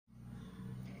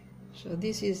So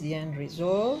this is the end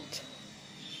result.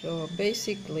 So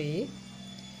basically,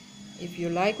 if you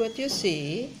like what you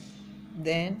see,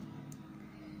 then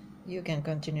you can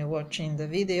continue watching the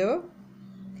video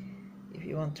if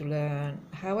you want to learn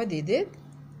how I did it.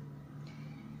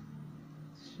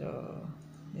 So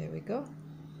there we go.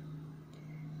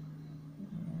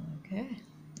 Okay,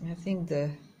 I think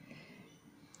the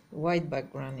white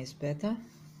background is better.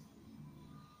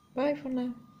 Bye for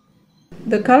now.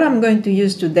 The color I'm going to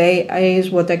use today is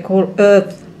what I call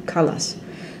earth colors.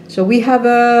 So we have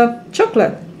a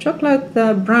chocolate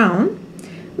brown,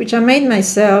 which I made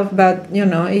myself, but you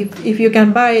know, if you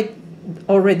can buy it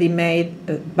already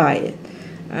made, buy it.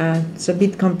 It's a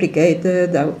bit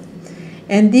complicated.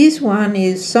 And this one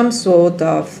is some sort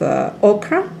of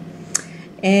ochre.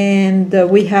 And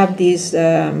we have this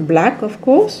black, of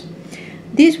course.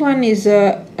 This one is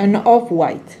an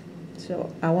off-white. So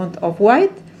I want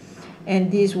off-white.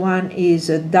 And this one is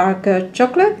a darker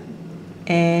chocolate.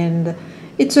 And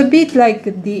it's a bit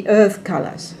like the earth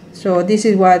colors. So this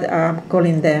is what I'm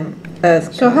calling them earth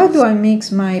colors. So how do I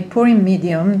mix my pouring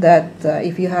medium that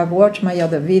if you have watched my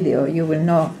other video, you will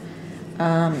know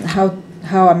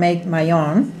how I make my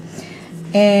own.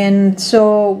 And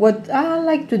so what I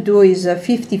like to do is a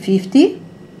 50-50.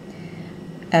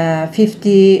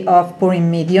 50 of pouring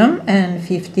medium and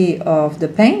 50 of the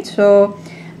paint. So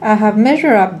I have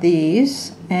measured up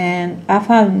these and I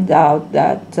found out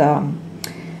that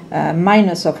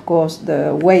minus of course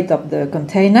the weight of the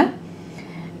container,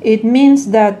 it means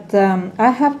that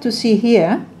I have to see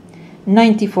here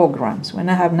 94 grams. When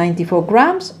I have 94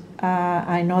 grams,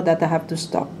 I know that I have to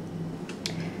stop.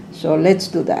 So let's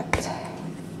do that.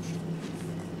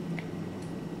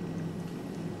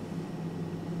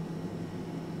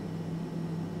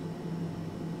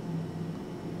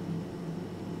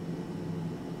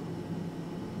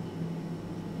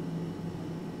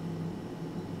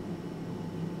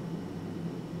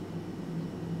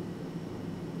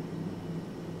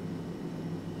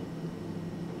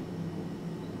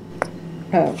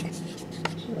 Okay,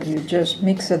 so you just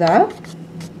mix it up.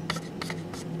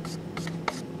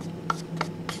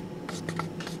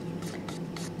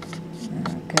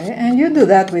 Okay, and you do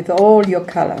that with all your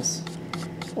colors.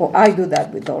 Or I do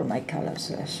that with all my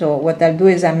colors. So what I'll do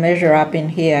is I measure up in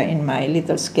here in my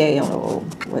little scale or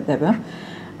whatever,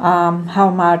 how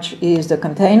much is the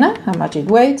container, how much it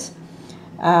weighs.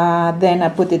 Then I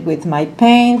put it with my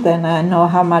paint, and I know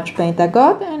how much paint I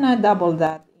got, and I double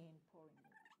that.